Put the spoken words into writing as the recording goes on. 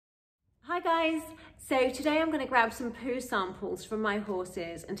guys, so today I'm going to grab some poo samples from my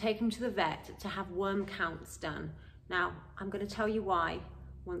horses and take them to the vet to have worm counts done. Now I'm going to tell you why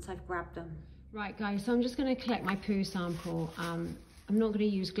once I've grabbed them. Right guys, so I'm just going to collect my poo sample. I'm not going to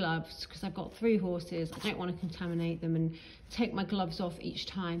use gloves because I've got 3 horses. I don't want to contaminate them and take my gloves off each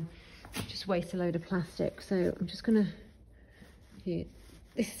time. Just waste a load of plastic. So I'm just going to, here,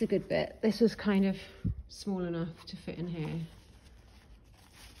 this is a good bit. This was kind of small enough to fit in here.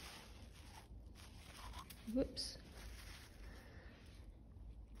 Whoops.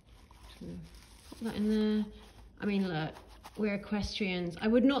 Put that in there. I mean, look, we're equestrians. I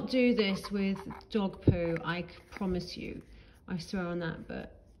would not do this with dog poo, I promise you. I swear on that,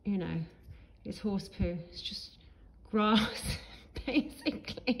 but you know, it's horse poo. It's just grass,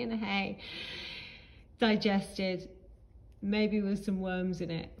 basically, and hay. Digested, maybe with some worms in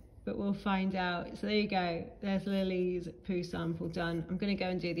it, but we'll find out. So there you go. There's Lily's poo sample done. I'm going to go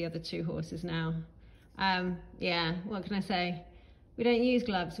and do the other 2 horses now. Yeah, what can I say? We don't use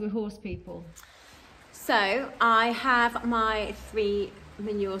gloves, we're horse people. So I have my 3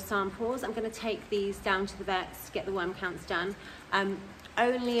 manure samples. I'm going to take these down to the vets to get the worm counts done.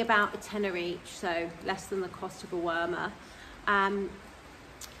 Only about a tenner each, so less than the cost of a wormer.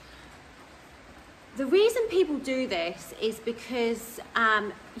 The reason people do this is because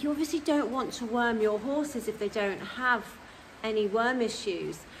you obviously don't want to worm your horses if they don't have any worm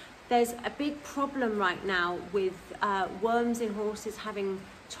issues. There's a big problem right now with worms in horses having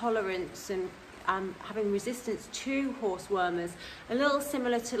tolerance and having resistance to horse wormers, a little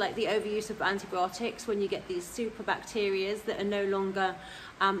similar to like the overuse of antibiotics when you get these super bacteria that are no longer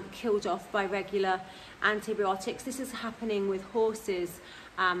killed off by regular antibiotics. This is happening with horses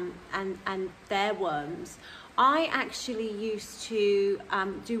and their worms. I actually used to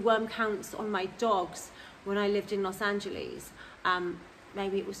do worm counts on my dogs when I lived in Los Angeles.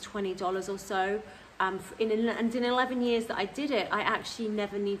 Maybe it was $20 or so. And in 11 years that I did it, I actually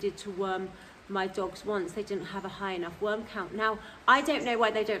never needed to worm my dogs once. They didn't have a high enough worm count. Now, I don't know why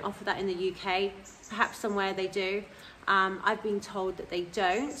they don't offer that in the UK. Perhaps somewhere they do. I've been told that they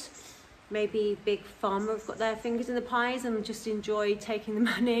don't. Maybe Big Pharma have got their fingers in the pies and just enjoy taking the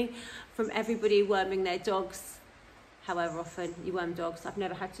money from everybody worming their dogs. However often you worm dogs. I've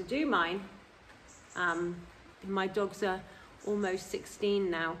never had to do mine. My dogs are almost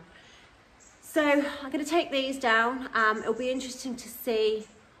 16 now. So I'm going to take these down. It'll be interesting to see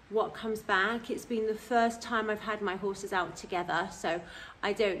what comes back. It's been the first time I've had my horses out together, so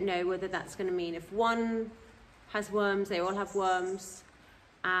I don't know whether that's going to mean if one has worms, they all have worms,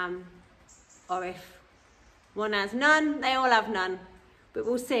 or if one has none, they all have none. But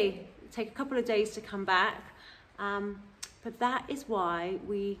we'll see. It'll take a couple of days to come back. But that is why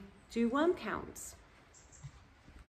we do worm counts.